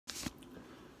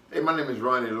Hey, my name is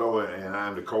Ronnie Lowe, and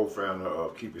I'm the co-founder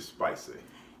of Keep It Spicy.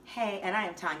 Hey, and I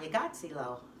am Tanya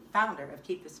Lowe, founder of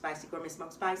Keep It Spicy Gourmet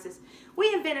Smoked Spices.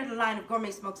 We invented a line of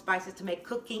gourmet smoked spices to make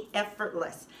cooking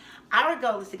effortless. Our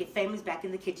goal is to get families back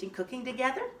in the kitchen cooking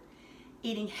together,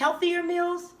 eating healthier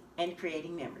meals, and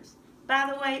creating memories. By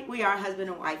the way, we are a husband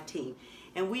and wife team,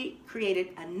 and we created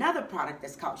another product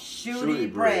that's called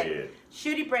Shooty Bread.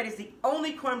 Shooty Bread is the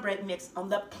only cornbread mix on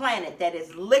the planet that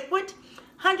is liquid,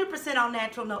 100% all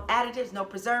natural, no additives, no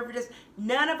preservatives.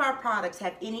 None of our products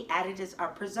have any additives or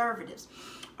preservatives.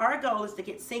 Our goal is to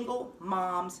get single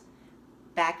moms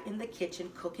back in the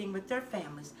kitchen cooking with their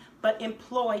families, but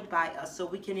employed by us so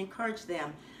we can encourage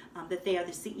them that they are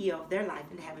the CEO of their life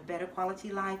and to have a better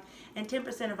quality life. And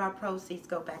 10% of our proceeds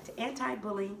go back to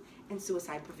anti-bullying and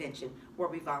suicide prevention, where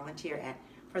we volunteer at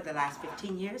for the last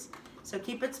 15 years. So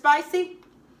Keep It Spicy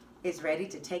is ready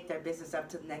to take their business up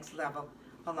to the next level,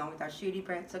 along with our Shooty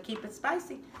Bread. So keep it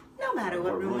spicy, no matter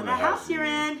what room of the house you're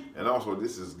in. And also,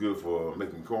 this is good for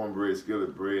making cornbread,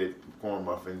 skillet bread, corn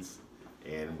muffins,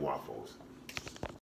 and waffles.